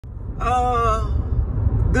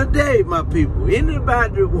Good day, my people.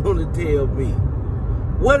 Anybody want to tell me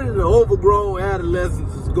what in the overgrown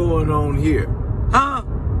adolescence is going on here? Huh?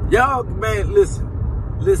 Y'all, man,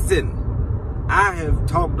 listen. I have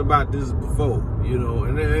talked about this before, you know,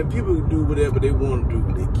 and people do whatever they want to do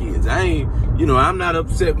with their kids. I ain't, you know, I'm not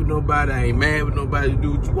upset with nobody. I ain't mad with nobody.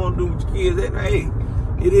 Do what you want to do with your kids. And hey,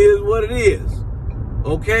 it is what it is.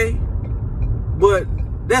 Okay? But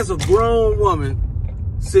that's a grown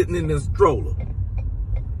woman sitting in the stroller.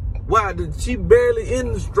 Why did she barely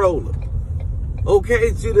in the stroller?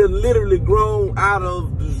 Okay, she done literally grown out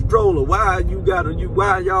of the stroller. Why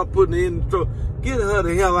y'all putting her in the stroller? Get her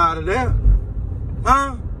the hell out of there.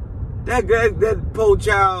 Huh? That poor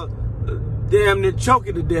child damn near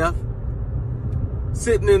choking to death.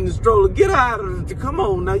 Sitting in the stroller. Get her out of it. Come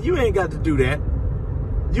on now, you ain't got to do that.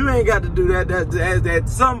 You ain't got to do that. At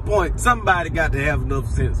some point, somebody got to have enough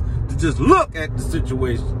sense to just look at the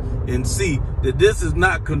situation and see that this is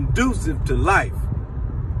not conducive to life.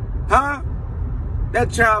 Huh?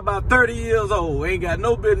 That child about 30 years old ain't got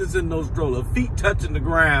no business in no stroller, feet touching the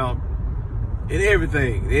ground and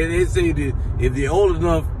everything. They say that if they're old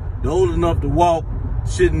enough to walk,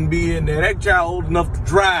 shouldn't be in there. That child old enough to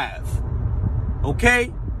drive.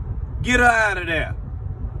 Okay? Get her out of there.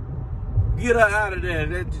 Get her out of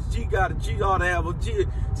there. She ought to have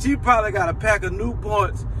she probably got a pack of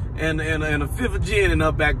Newports and a fifth of gin in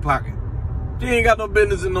her back pocket. She ain't got no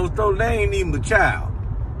business in no stroller. They ain't even a child.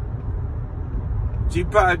 She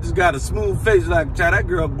probably just got a smooth face like a child. That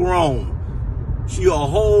girl grown. She a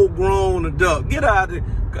whole grown adult. Get out of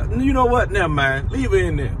there. You know what? Never mind. Leave her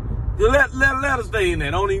in there. Let her stay in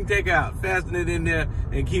there. Don't even take her out. Fasten it in there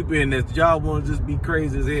and keep her in there. Y'all want to just be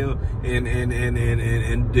crazy as hell and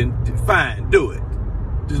fine. Do it.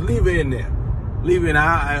 Just leave her in there. Leave her in.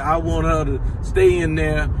 I want her to stay in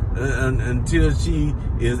there until she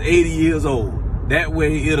is 80 years old. That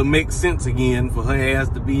way it'll make sense again for her ass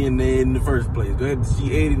to be in there in the first place.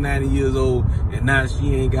 She 80, 90 years old and now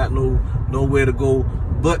she ain't got nowhere to go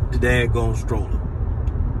but the daggone stroller.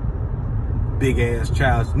 Big ass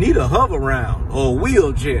child. Need a hover round or a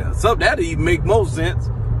wheelchair. Something that'll even make more sense.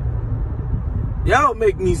 Y'all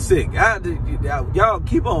make me sick. Y'all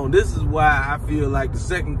keep on. This is why I feel like the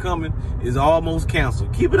second coming is almost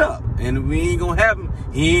canceled. Keep it up. And if we ain't gonna have him,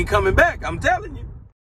 he ain't coming back. I'm telling you.